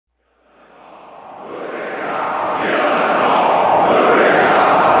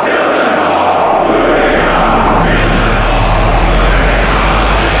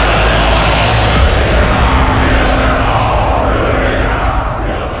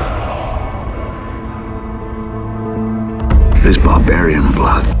This barbarian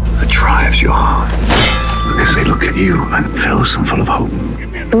blood that drives your heart. Because they look at you and fills them full of hope.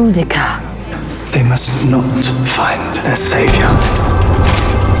 Boudica. They must not find their savior.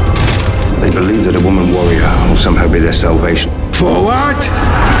 They believe that a woman warrior will somehow be their salvation. For what?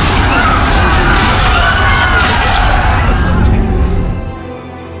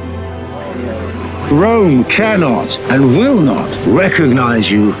 Rome cannot and will not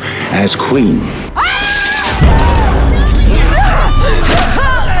recognize you as queen.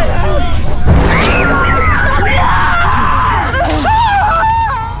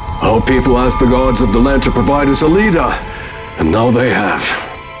 Our people asked the gods of the land to provide us a leader, and now they have.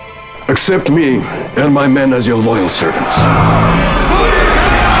 Accept me and my men as your loyal servants.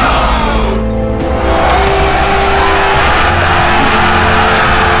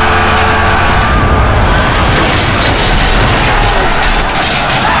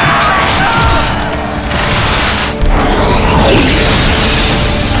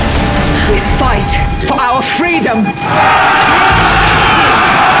 We fight for our freedom!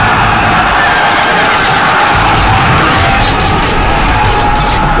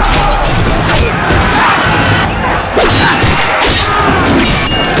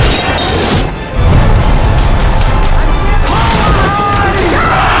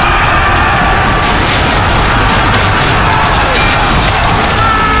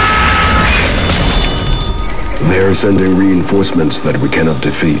 They're sending reinforcements that we cannot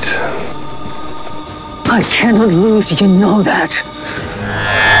defeat. I cannot lose, you know that.